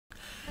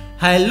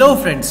Hello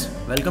friends,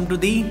 welcome to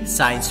the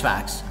Science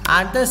Facts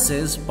and this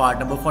is part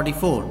number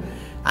 44,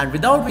 and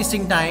without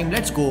wasting time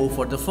let's go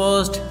for the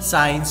first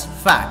science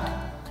fact.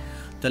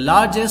 The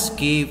largest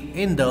cave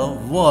in the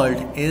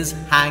world is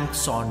Hang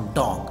Son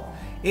Dong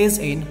is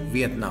in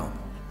Vietnam.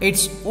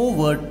 It's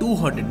over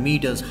 200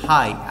 meters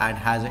high and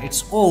has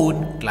its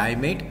own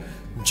climate,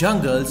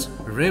 jungles,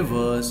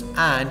 rivers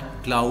and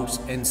clouds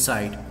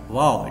inside.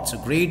 Wow, it's a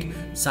great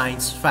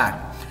science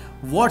fact.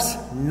 What's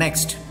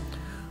next?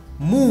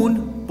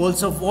 Moon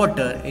pulls of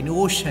water in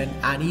ocean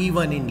and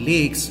even in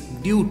lakes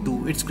due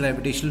to its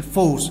gravitational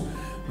force,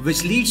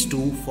 which leads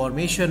to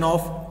formation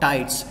of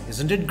tides.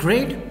 Isn't it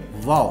great?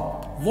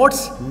 Wow.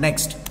 What's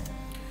next?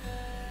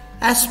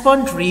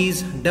 Aspen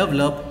trees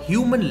develop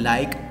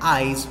human-like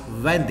eyes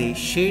when they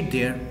shade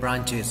their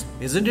branches.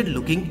 Isn't it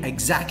looking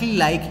exactly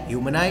like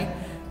human eye?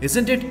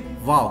 Isn't it?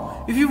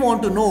 Wow. If you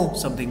want to know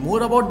something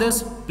more about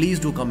this, please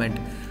do comment.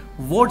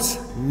 What's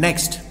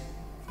next?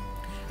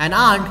 An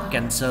ant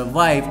can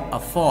survive a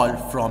fall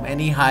from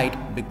any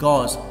height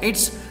because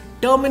its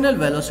terminal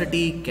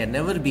velocity can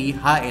never be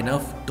high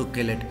enough to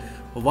kill it.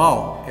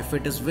 Wow, if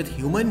it is with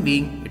human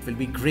being, it will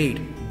be great,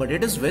 but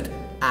it is with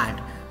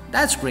ant.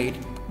 That's great.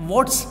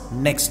 What's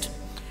next?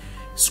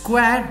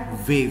 Square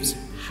waves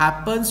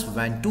happens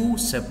when two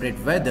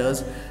separate weather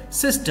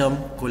systems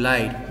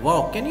collide.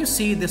 Wow, can you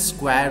see this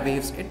square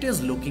waves? It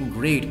is looking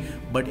great,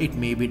 but it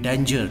may be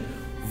danger.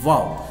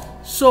 Wow.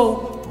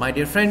 So, my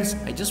dear friends,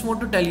 I just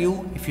want to tell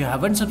you, if you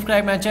haven't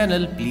subscribed my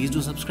channel, please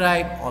do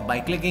subscribe or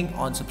by clicking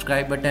on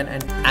subscribe button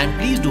and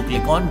please do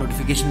click on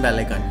notification bell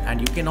icon.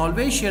 And you can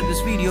always share this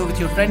video with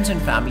your friends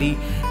and family,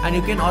 and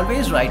you can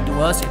always write to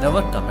us in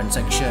our comment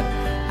section.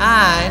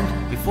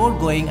 And before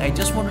going, I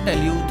just want to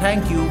tell you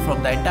thank you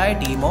from the entire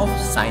team of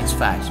Science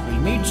Facts. We'll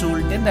meet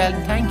soon. Till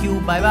then, thank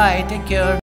you. Bye bye. Take care.